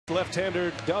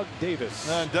Left-hander Doug Davis.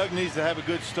 Doug needs to have a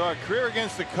good start. Career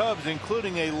against the Cubs,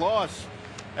 including a loss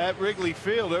at Wrigley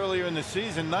Field earlier in the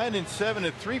season. 9-7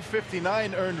 at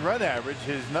 .359 earned run average.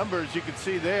 His numbers, you can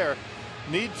see there,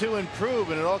 need to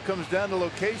improve, and it all comes down to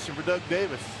location for Doug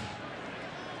Davis.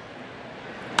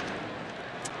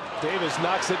 Davis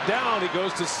knocks it down. He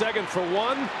goes to second for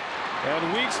one,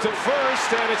 and Weeks to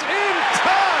first, and it's in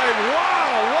time.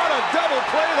 Wow, what a double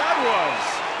play that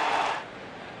was.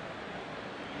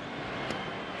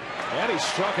 And he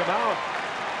struck him out.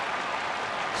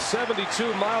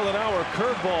 72-mile-an-hour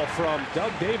curveball from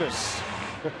Doug Davis.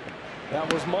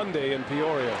 That was Monday in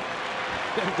Peoria.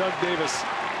 And Doug Davis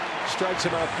strikes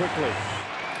him out quickly.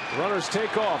 Runners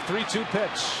take off. 3-2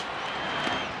 pitch.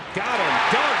 Got him.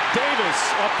 Doug Davis,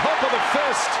 a pump of the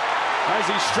fist as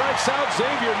he strikes out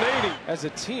Xavier Nady. As a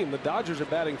team, the Dodgers are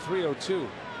batting .302.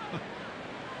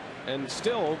 And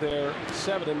still they're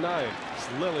 7-9.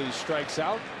 Lilly strikes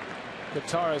out.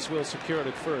 Gutierrez will secure it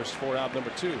at first for out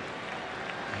number 2.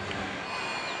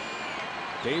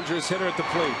 Dangerous hitter at the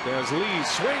plate. There's Lee,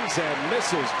 swings and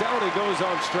misses. Down he goes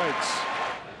on strikes.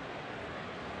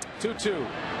 2-2.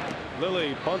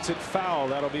 Lilly bunts it foul.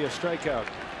 That'll be a strikeout.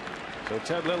 So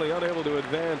Ted Lilly unable to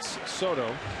advance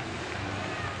Soto.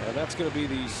 And that's going to be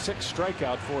the 6th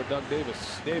strikeout for Doug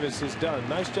Davis. Davis is done.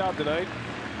 Nice job tonight.